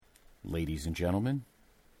Ladies and gentlemen,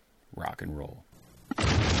 rock and roll.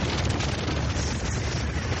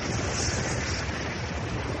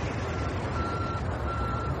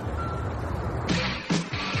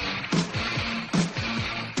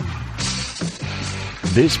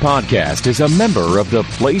 This podcast is a member of the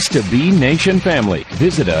Place to Be Nation family.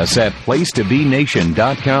 Visit us at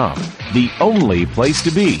placetobenation.com, the only place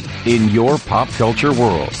to be in your pop culture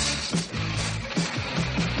world.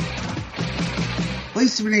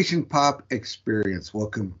 Place to Be Nation Pop Experience.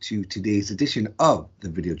 Welcome to today's edition of the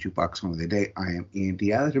Video Jukebox Song of the Day. I am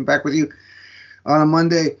Andy Adams. I'm back with you on a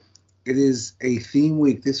Monday. It is a theme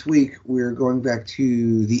week. This week we're going back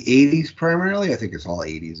to the 80s primarily. I think it's all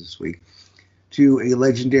 80s this week. To a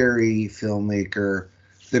legendary filmmaker,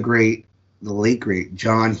 the late great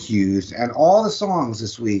John Hughes. And all the songs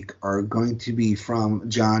this week are going to be from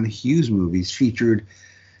John Hughes movies featured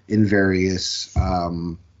in various,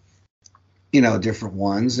 different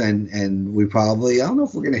ones. And we probably, I don't know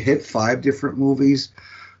if we're going to hit 5 different movies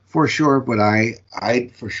for sure, but I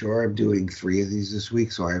for sure am doing 3 of these this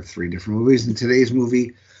week. So I have 3 different movies. And today's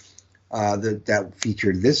movie that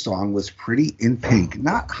featured this song was Pretty in Pink.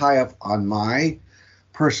 Not high up on my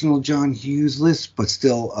personal John Hughes list, but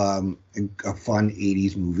still a fun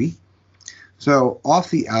 80s movie. So off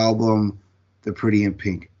the album, the Pretty in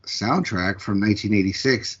Pink soundtrack from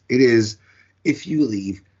 1986, it is If You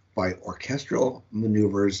Leave by Orchestral,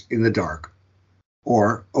 Manoeuvres in the Dark,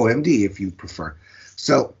 or OMD if you prefer.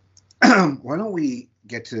 So why don't we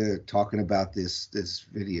get to talking about this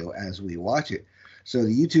video as we watch it. So the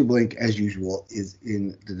YouTube link, as usual, is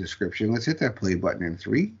in the description. Let's hit that play button in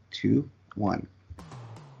 3, 2, 1.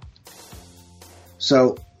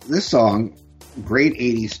 So this song, great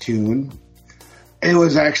 80s tune. It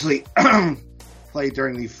was actually played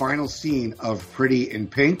during the final scene of Pretty in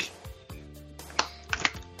Pink.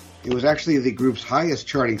 It was actually the group's highest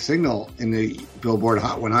charting single in the Billboard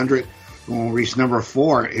Hot 100 when we reached number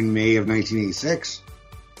 4 in May of 1986.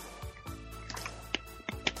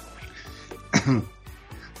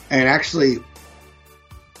 And actually,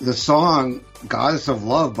 the song Goddess of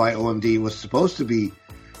Love by OMD was supposed to be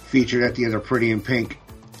featured at the end of Pretty in Pink.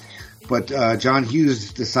 But John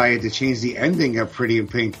Hughes decided to change the ending of Pretty in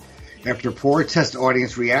Pink after poor test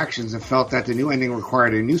audience reactions and felt that the new ending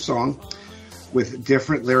required a new song with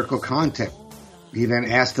different lyrical content. He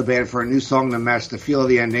then asked the band for a new song to match the feel of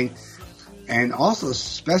the ending and also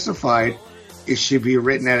specified it should be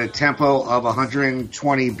written at a tempo of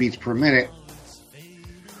 120 beats per minute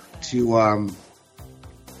to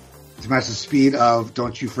match the speed of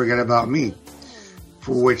Don't You Forget About Me,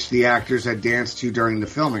 for which the actors had danced to during the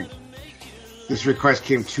filming. This request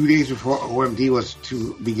came 2 days before OMD was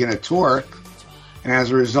to begin a tour, and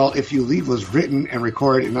as a result, If You Leave was written and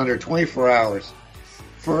recorded in under 24 hours.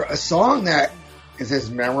 For a song that is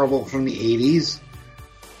as memorable from the 80s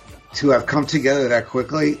to have come together that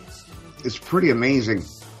quickly is pretty amazing.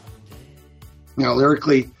 Now,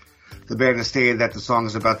 lyrically, the band has stated that the song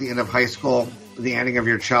is about the end of high school, the ending of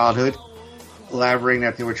your childhood, elaborating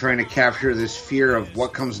that they were trying to capture this fear of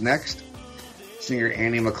what comes next. Singer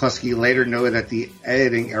Andy McCluskey later noted that the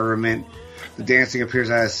editing error meant the dancing appears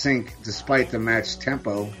out of sync despite the matched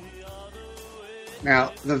tempo.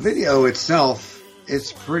 Now, the video itself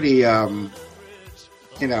is pretty, not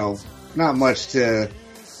much to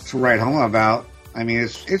write home about. I mean,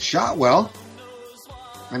 it's shot well.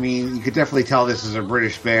 I mean, you could definitely tell this is a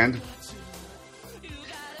British band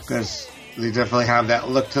because they definitely have that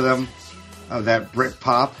look to them of that Brit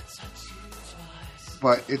pop.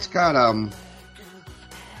 But it's got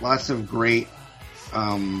lots of great,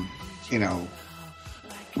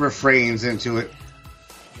 refrains into it,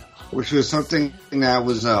 which was something that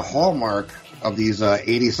was a hallmark of these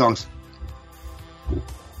 80s songs.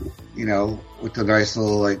 With the nice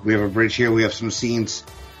little, we have a bridge here, we have some scenes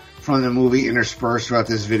from the movie interspersed throughout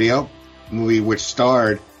this video. A movie which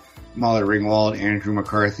starred Molly Ringwald, Andrew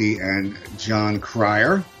McCarthy, and John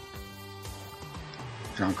Cryer.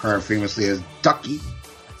 John Cryer famously as Ducky.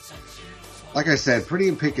 Like I said, Pretty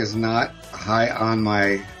in Pink is not high on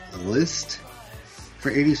my list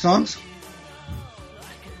for 80 songs.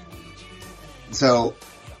 So,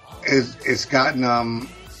 it's gotten,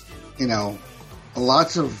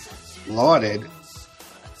 lots of lauded.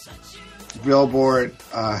 Billboard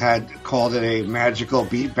had called it a magical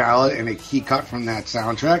beat ballad and a key cut from that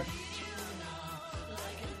soundtrack.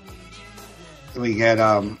 We get,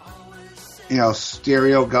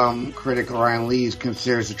 Stereo Gum critic Ryan Lees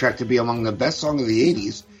considers the track to be among the best songs of the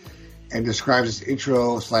 80s and describes its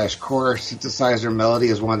intro/chorus synthesizer melody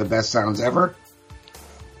as one of the best sounds ever.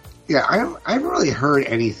 Yeah, I haven't really heard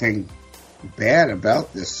anything bad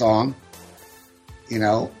about this song.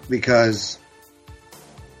 because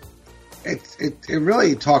it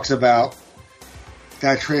really talks about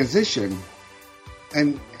that transition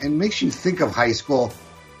and makes you think of high school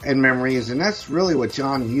and memories, and that's really what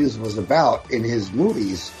John Hughes was about in his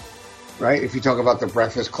movies, right? If you talk about The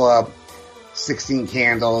Breakfast Club, 16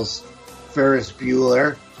 Candles, Ferris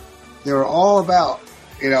Bueller, they were all about,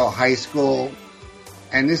 high school,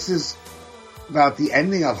 and this is about the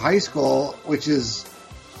ending of high school, which is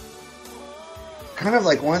kind of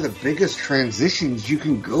like one of the biggest transitions you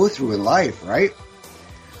can go through in life, right?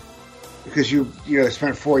 Because you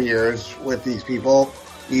spent 4 years with these people.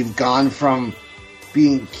 You've gone from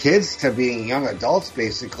being kids to being young adults,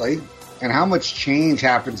 basically. And how much change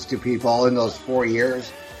happens to people in those 4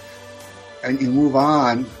 years. And you move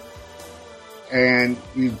on and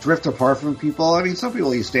you drift apart from people. I mean, some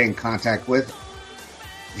people you stay in contact with.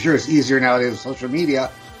 I'm sure it's easier nowadays with social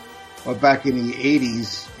media. But back in the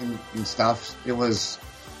 80s and stuff, it was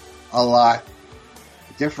a lot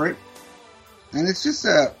different. And it's just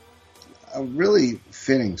a really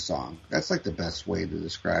fitting song. That's like the best way to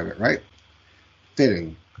describe it, right?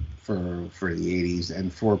 Fitting for the 80s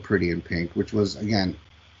and for Pretty in Pink, which was, again,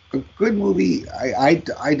 a good movie. I'm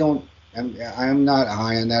not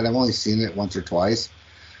high on that. I've only seen it once or twice.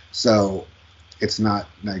 So it's not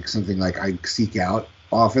like something like I seek out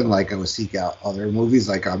often, like I would seek out other movies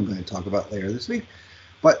like I'm going to talk about later this week.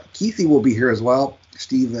 But Keithy will be here as well.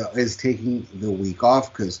 Steve is taking the week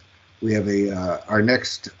off because we have our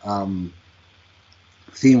next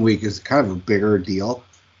theme week is kind of a bigger deal,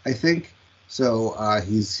 I think. So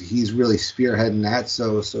he's really spearheading that.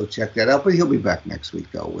 So check that out. But he'll be back next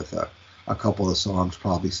week though with a couple of songs,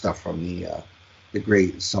 probably stuff from the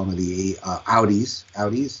great Song of the Audis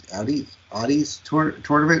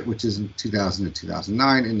tournament, which is in 2000 to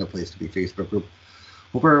 2009 in the Place to Be Facebook group.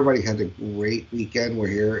 Hope everybody had a great weekend. We're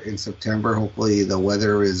here in September. Hopefully the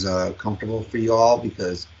weather is comfortable for you all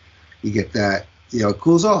because you get that, it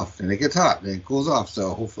cools off and it gets hot and it cools off.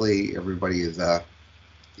 So hopefully everybody is,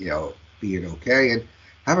 being okay, and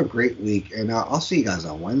have a great week. And I'll see you guys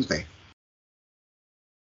on Wednesday.